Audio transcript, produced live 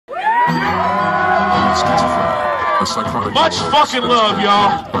A psychotic Much fucking love,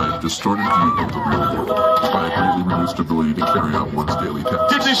 y'all. By a distorted view of the real world, by a greatly reduced ability to carry out one's daily tasks.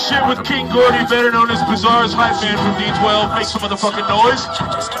 Did this shit with King Gordy, better known as Bizarre's hype man from D12. Make some motherfucking noise.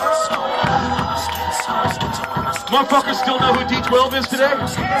 Motherfuckers still know who D12 is today?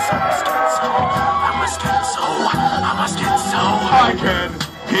 I can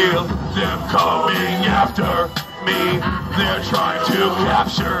hear them coming after me. They're trying to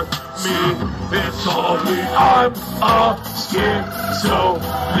capture me. It's all me. I'm a schizo.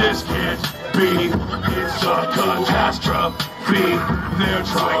 This can't be. It's a catastrophe. They're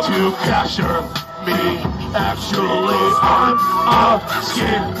trying to capture me. Actually, I'm a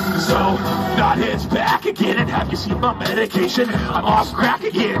schizo. Knothead's back again, and have you seen my medication? I'm off crack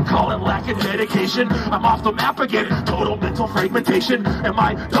again, call it lacking medication. I'm off the map again, total mental fragmentation. Am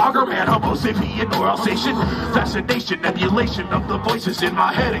I dogger man, homo sapien, or Alsatian? Fascination, emulation of the voices in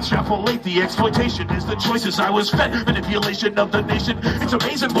my head. Extrapolate the exploitation is the choices I was fed. Manipulation of the nation, it's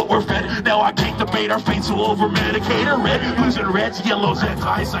amazing what we're fed. Now I can't debate our fate, so over medicate or red. Losing reds, yellows,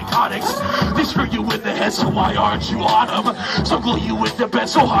 antipsychotics. They screw you in the head, so why aren't you on them? So glue you into bed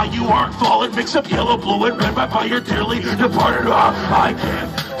so high you aren't falling. Mix up yellow, blue, and red by your dearly departed. I can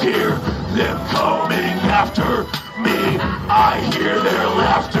hear them coming after me. I hear their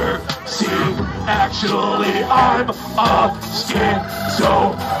laughter. See, actually, I'm a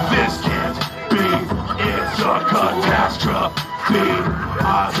schizo. This can't be. It's a catastrophe.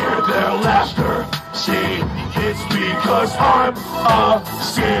 I hear their laughter. See, it's because I'm a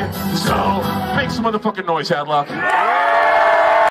schizo. Make some motherfucking noise, Hadlock.